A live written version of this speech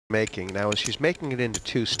making. Now, she's making it into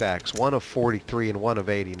 2 stacks, one of 43 and one of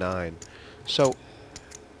 89. So,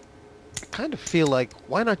 I kind of feel like,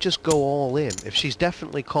 why not just go all in? If she's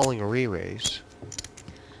definitely calling a re-raise.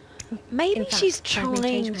 Maybe fact, she's let me change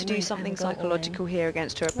trying my to do mind something and go all in. psychological here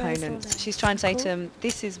against her Raise all opponents. in. She's trying to say Cool. to him,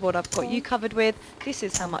 this is what I've got you covered with, this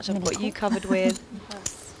is how much I've got you covered with.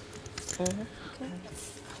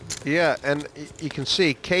 Yeah, and you can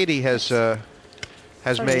see Katie has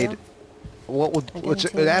made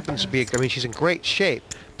it happens to be. I mean, she's in great shape,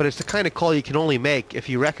 but it's the kind of call you can only make if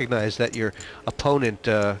you recognize that your opponent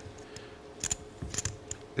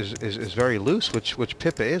is very loose, which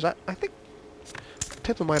Pippa is. I think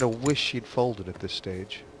Pippa might have wished she'd folded at this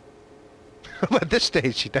stage. At this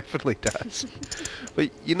stage, she definitely does.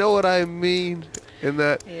 But you know what I mean in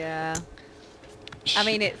that. Yeah. I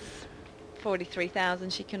mean, it's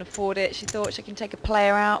 43,000. She can afford it. She thought she can take a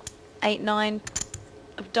player out. 8-9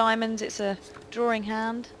 of diamonds. It's a drawing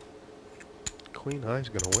hand. Queen High's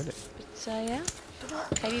gonna win it. But yeah,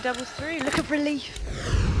 Katie doubles through. Look of relief.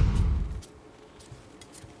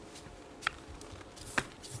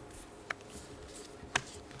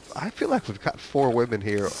 I feel like we've got 4 women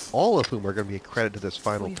here, all of whom are going to be a credit to this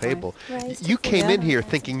final table. Raised You to came in 40. here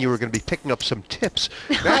thinking you were going to be picking up some tips.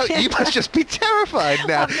 Now you must just be terrified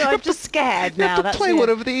now. I'm just scared You now. have to play one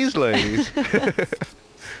of these ladies.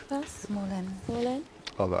 First, small in. Small in.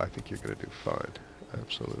 Although I think you're going to do fine.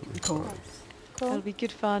 Absolutely fine. It'll be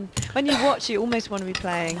good fun. When you watch, you almost want to be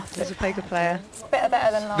playing as a poker player. It's better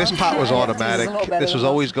than last. This pot was Yeah, automatic. it's a lot better This was than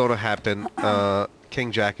always going to happen.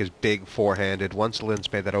 King Jack is big four-handed. Once Lynn's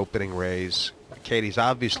made that opening raise, Katie's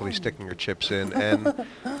obviously sticking her chips in, and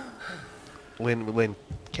Lynn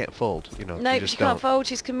can't fold. You know, No, you she just can't don't. fold.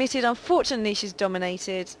 She's committed. Unfortunately, she's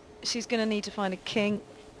dominated. She's going to need to find a king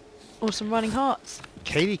or some running hearts.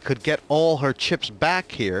 Katie could get all her chips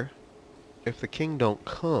back here if the king don't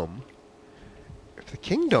come. If the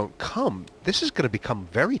king don't come, this is going to become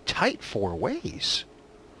very tight 4 ways.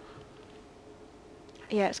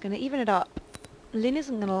 Yeah, it's going to even it up. Lynn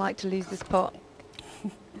isn't going to like to lose this pot.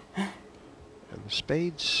 And the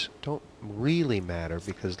spades don't really matter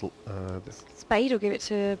because the Spade will give it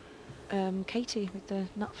to Katie with the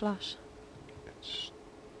nut flush. it's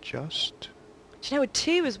just... Do you know a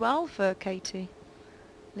 2 as well for Katie?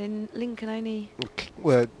 Lynn can only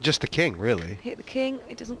Well, just the king, really. hit the king.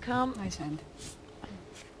 It doesn't come. Nice hand.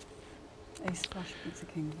 Ace flush beats a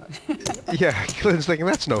king. Yeah, Lynn's thinking,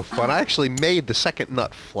 that's no fun. I actually made the second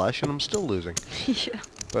nut flush, and I'm still losing. Yeah.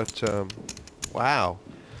 But, wow.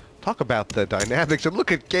 Talk about the dynamics. And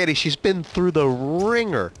look at Katie. She's been through the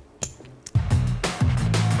ringer.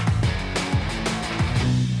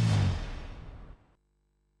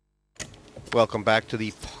 Welcome back to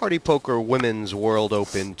the Party Poker Women's World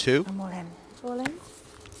Open 2. I'm all in. All in.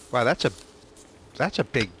 Wow, that's a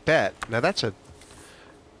big bet. Now that's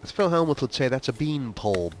as Phil Hellmuth would say, that's a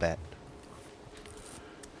beanpole bet.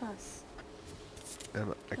 Pass.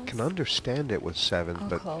 And I can understand it with 7, I'll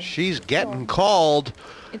but call. she's getting called.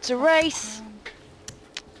 It's a race.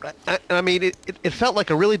 I mean, it felt like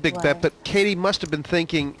a really big Right. bet, but Katie must have been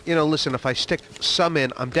thinking, you know, listen, if I stick some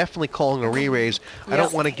in, I'm definitely calling a re-raise. I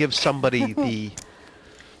don't want to give somebody the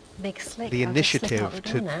Big slick. the I'll just slip out initiative the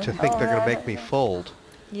to door now. think they're going to make me fold.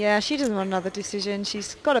 Yeah, she doesn't want another decision.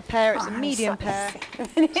 She's got a pair. It's a medium pair.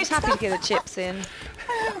 She's happy to get the chips in.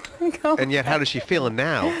 And yet, how does she feeling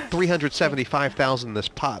now? 375,000 in this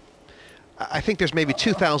pot. I think there's maybe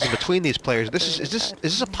 2,000 between these players. Is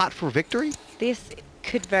this a pot for victory? This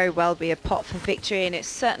could very well be a pot for victory, and it's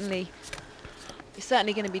certainly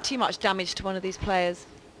going to be too much damage to one of these players.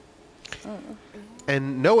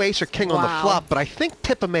 And no ace or king on the Wow. flop, but I think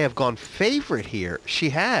Pippa may have gone favorite here.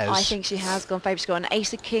 She has. I think she has gone favourite. She's got an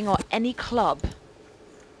ace, a king, or any club.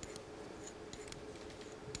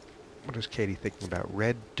 What is Katie thinking about?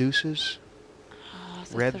 Red deuces? Oh,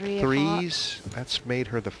 it's a Red 3 of hearts. threes? That's made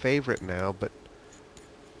her the favorite now, but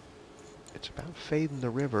it's about fading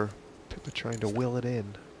the river. Pippa trying to will it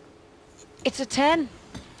in. It's a 10.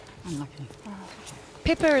 Unlucky.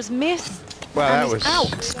 Pippa has missed. Well, and that is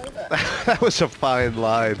was out. that was a fine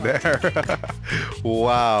line there.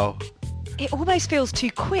 Wow. It almost feels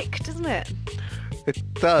too quick, doesn't it?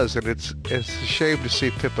 It does, and it's a shame to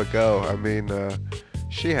see Pippa go. I mean,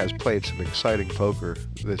 she has played some exciting poker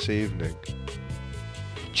this evening.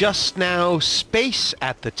 Just now, space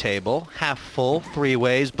at the table, half full, 3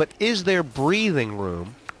 ways, but is there breathing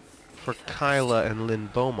room for Kyla and Lynn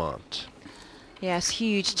Beaumont? Yes,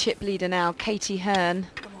 huge chip leader now, Katie Hearn.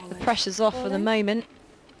 The pressure's off for the moment.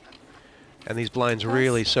 And these blinds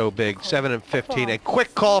really so big, 7 and 15. A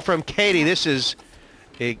quick call from Katie. This is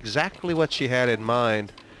exactly what she had in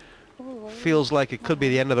mind. feels like it could be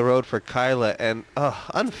the end of the road for Kyla, and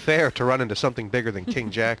unfair to run into something bigger than King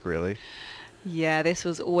Jack, really. Yeah, this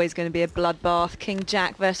was always going to be a bloodbath. King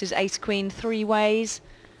Jack versus Ace Queen 3 ways.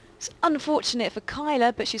 It's unfortunate for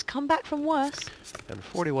Kyla, but she's come back from worse. And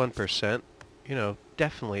 41%, you know,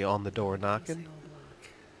 definitely on the door knocking.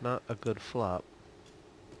 Not a good flop.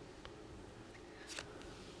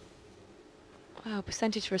 Wow,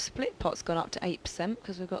 percentage for a split pot's gone up to 8%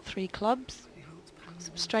 because we've got 3 clubs.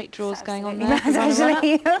 Some straight draws going on there.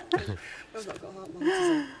 Actually.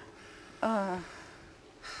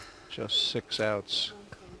 Just 6 outs.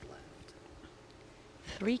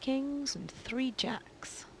 3 kings and 3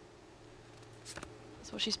 jacks.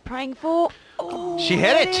 That's what she's praying for. Oh, She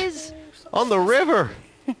hit there it! is. On the river!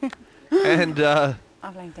 And I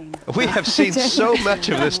blame Dana. we have seen so much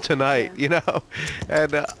of this tonight, you know.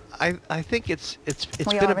 And I think it's We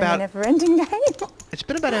been are about in a never-ending game. it's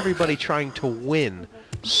been about everybody trying to win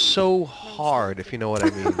so hard, if you know what I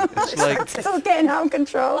mean. It's like It's all getting out of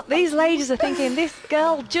control. These ladies are thinking, this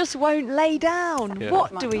girl just won't lay down. Yeah.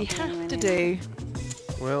 What Might do we not be have to winning. do?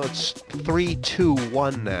 well, it's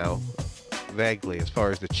 3-2-1 now, vaguely as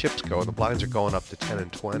far as the chips go. The blinds are going up to 10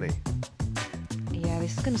 and 20. Yeah,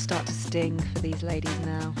 this is going to start to sting for these ladies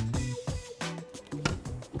now.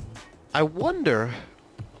 I wonder,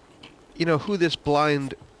 you know, who this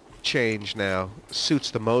blind change now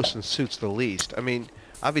suits the most and suits the least. I mean,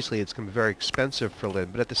 obviously it's going to be very expensive for Lynn,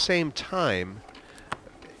 but at the same time,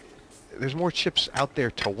 there's more chips out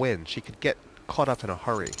there to win. She could get caught up in a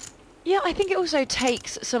hurry. Yeah, I think it also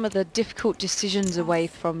takes some of the difficult decisions away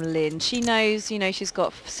from Lynn. She knows, you know, she's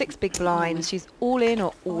got 6 big blinds. She's all in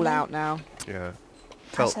or all out now. Yeah.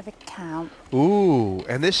 Let's have a count. Ooh,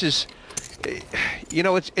 and this is, you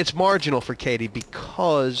know, it's marginal for Katie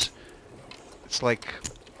because it's like,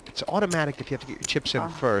 it's automatic if you have to get your chips in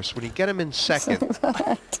first. When you get them in second,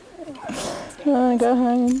 Oh, go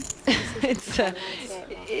home.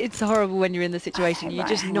 It's horrible when you're in the situation. Okay, You're right,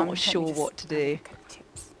 just hang on, let not me sure just what to have a do. look at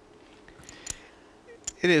tips.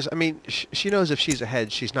 it is. I mean, she knows if she's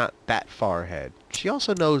ahead, she's not that far ahead. She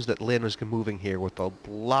also knows that Lynn is moving here with a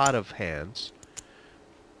lot of hands.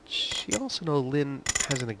 She also knows Lynn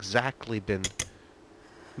hasn't exactly been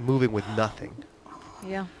moving with nothing.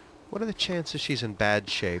 Yeah. What are the chances she's in bad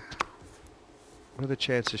shape? What are the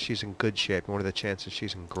chances she's in good shape? And what are the chances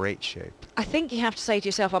she's in great shape? I think you have to say to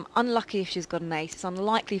yourself, I'm unlucky if she's got an ace. It's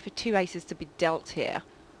unlikely for 2 aces to be dealt here.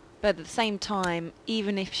 But at the same time,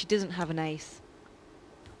 even if she doesn't have an ace,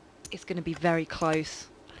 it's going to be very close.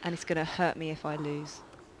 And it's going to hurt me if I lose.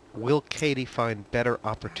 Will Katie find better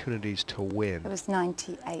opportunities to win It was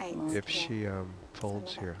 98 more. if she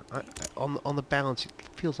folds here? On the balance, it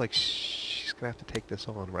feels like she's gonna have to take this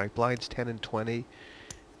on, right? Blinds 10 and 20.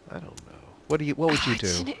 I don't know. What would you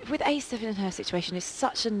do? With A7 in her situation, it's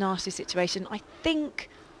such a nasty situation. I think,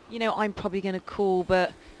 you know, I'm probably going to call,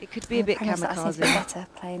 but it could be a bit I think it's kamikaze. better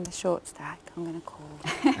playing the short stack. I'm going to call.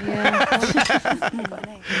 Yeah. I've got an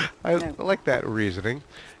ace. I No. like that reasoning.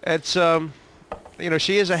 It's you know,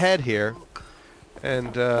 she is ahead here,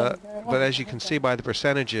 and but as you can see by the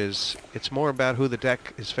percentages, it's more about who the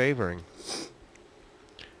deck is favoring.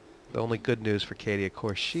 The only good news for Katie, of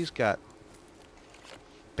course, she's got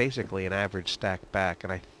basically an average stack back,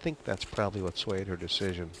 and I think that's probably what swayed her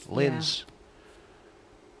decision. Lynn's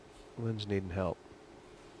needing help.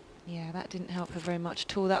 Yeah, that didn't help her very much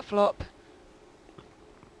at all, that flop.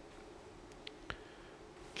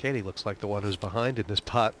 Katie looks like the one who's behind in this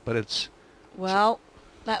pot, but it's Well,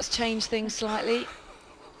 that's changed things slightly.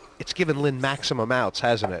 given Lynn maximum outs,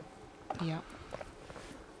 hasn't it? Yeah.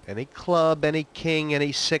 Any club, any king,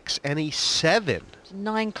 any 6, any 7.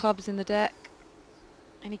 9 clubs in the deck.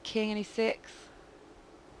 Any king, any 6.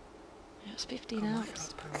 That's 15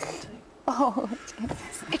 outs. Oh,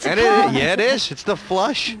 It's And a card. yeah, it is. It's the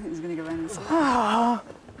flush. It's going to go round inside. oh.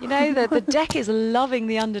 You know, the deck is loving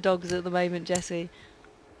the underdogs at the moment, Jessie.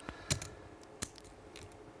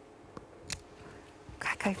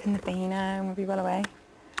 Crack open the beano and we'll be well away.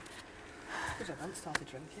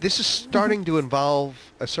 This is starting to evolve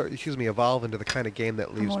into the kind of game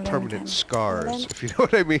that leaves all in, permanent Tim. All scars, in. if you know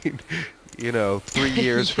what I mean. You know, 3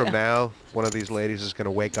 years Yeah. from now, one of these ladies is going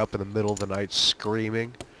to wake up in the middle of the night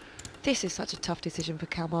screaming. This is such a tough decision for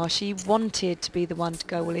Kalmar. She wanted to be the one to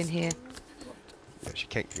go all in here. Yeah, she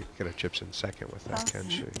can't get her chips in second with that, can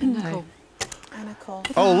she? No. And a call.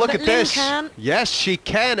 Oh, look But at Lynn this. can. Yes, she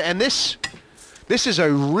can. And this is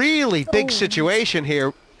a really big situation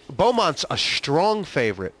here. Beaumont's a strong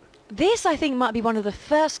favorite. This, I think, might be one of the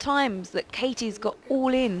first times that Katie's got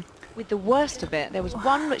all in with the worst of it. There was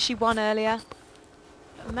one that she won earlier.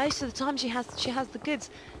 Most of the time she has the goods.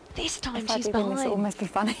 This time If I she's do win, this will behind. almost be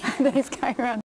funny. This going around.